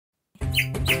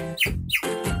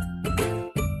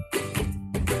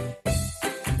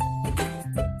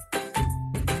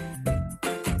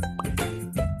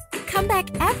Come back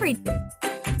every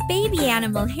Baby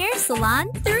Animal Hair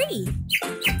Salon 3.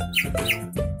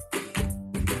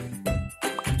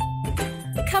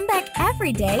 Come back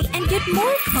every day and get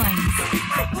more coins.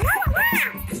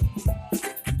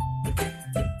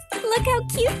 Look how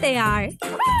cute they are.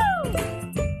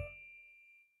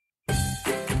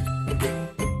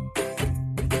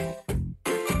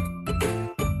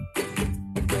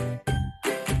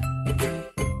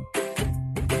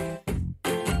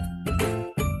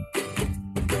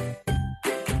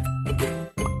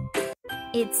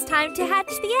 It's time to hatch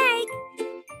the egg.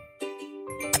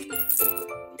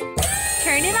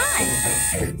 Turn it on.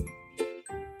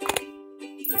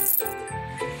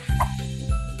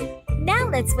 Now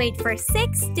let's wait for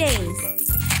 6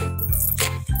 days.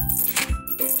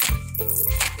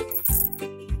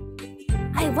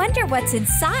 I wonder what's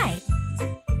inside.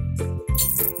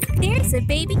 There's a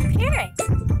baby parrot.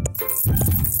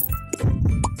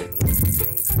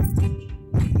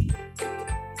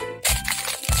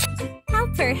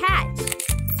 Help her hatch.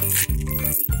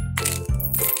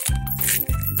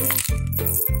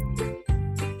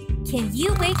 Can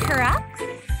you wake her up?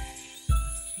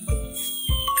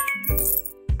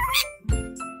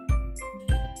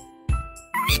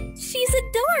 She's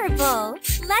adorable!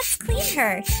 Let's clean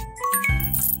her.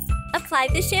 Apply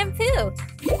the shampoo.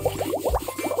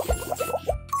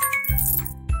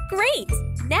 Great!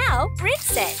 Now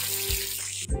rinse it.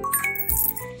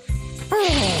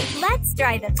 Let's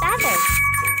dry the feathers.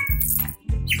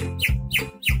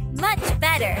 Much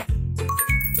better.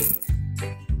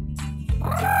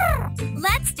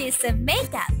 Let's do some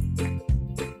makeup.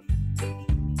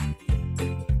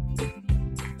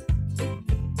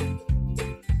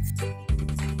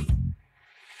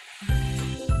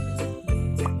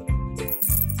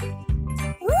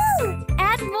 Woo!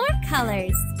 Add more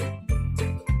colors.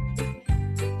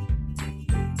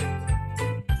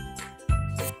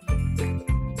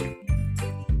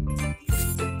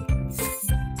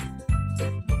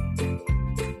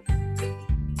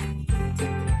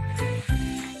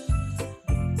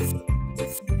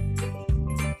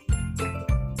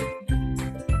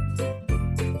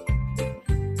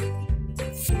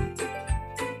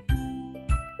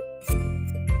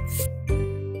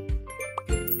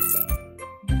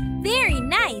 Very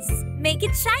nice! Make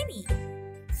it shiny!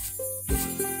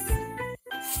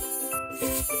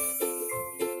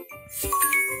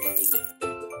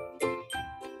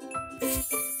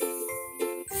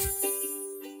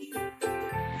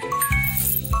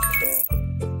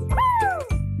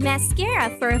 Mascara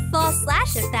for a full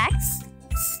slash effect.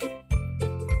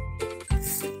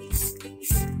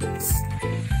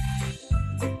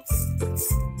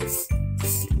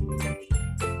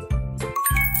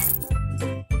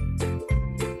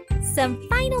 Some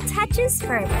final touches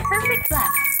for a perfect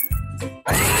look.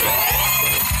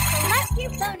 Collect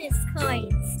your bonus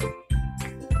coins.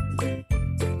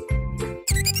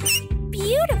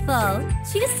 Beautiful!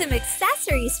 Choose some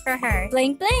accessories for her.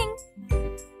 Bling bling!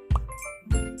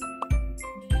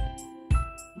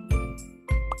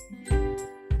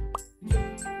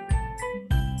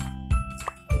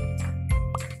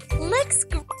 Looks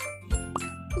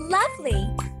lovely!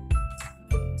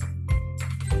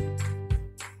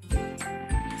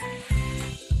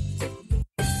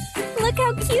 Look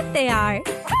how cute they are!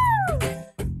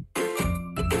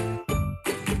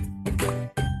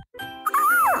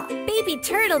 Baby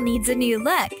turtle needs a new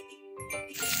look.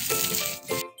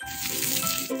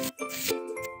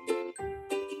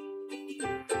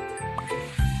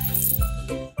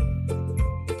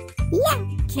 Yeah.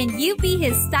 Can you be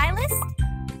his stylist?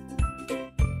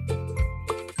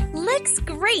 Looks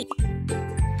great!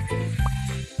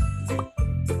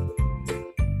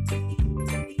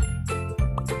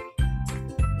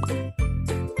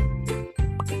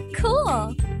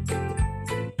 Cool!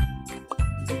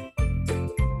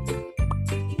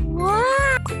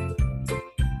 Wow!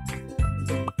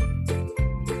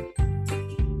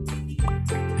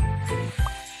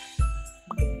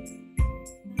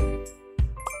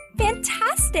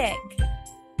 Fantastic!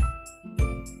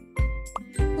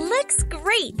 Looks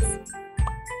great!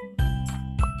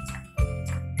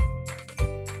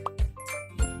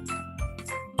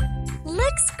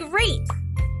 Looks great!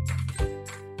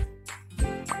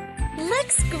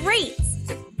 Looks great!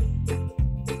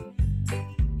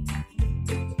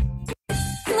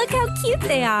 Look how cute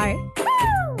they are! Woo!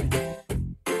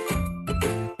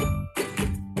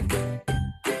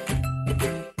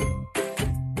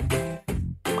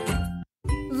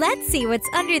 Let's see what's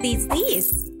under these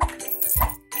leaves.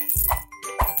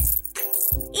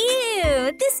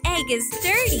 bag is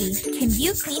dirty. Can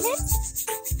you clean it?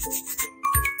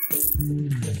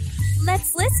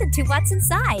 Let's listen to what's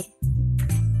inside.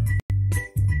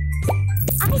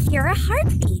 I hear a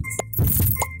heartbeat.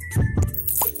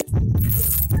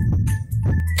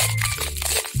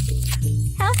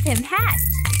 Help him hatch.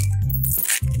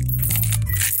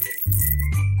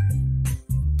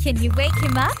 Can you wake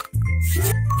him up?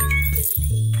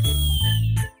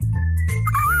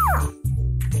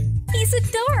 He's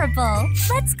adorable.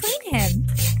 Let's clean him.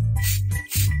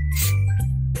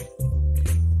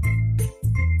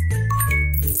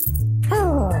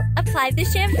 Apply the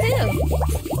shampoo.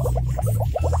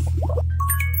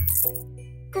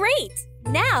 Great!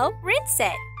 Now rinse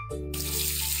it.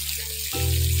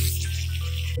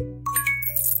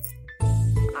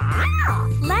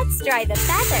 Let's dry the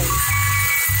feathers.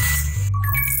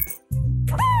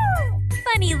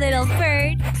 Funny little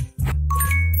bird.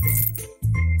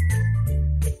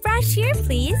 Brush here,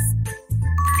 please.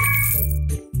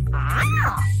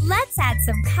 Let's add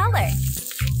some color.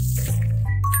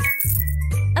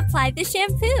 Apply the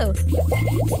shampoo.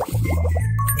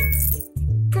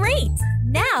 Great!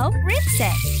 Now rinse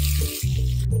it.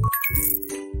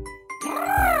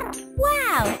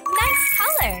 Wow! Nice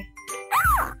color!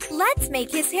 Let's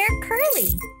make his hair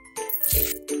curly.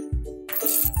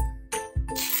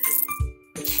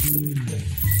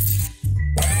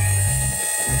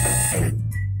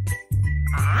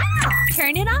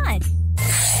 Turn it on.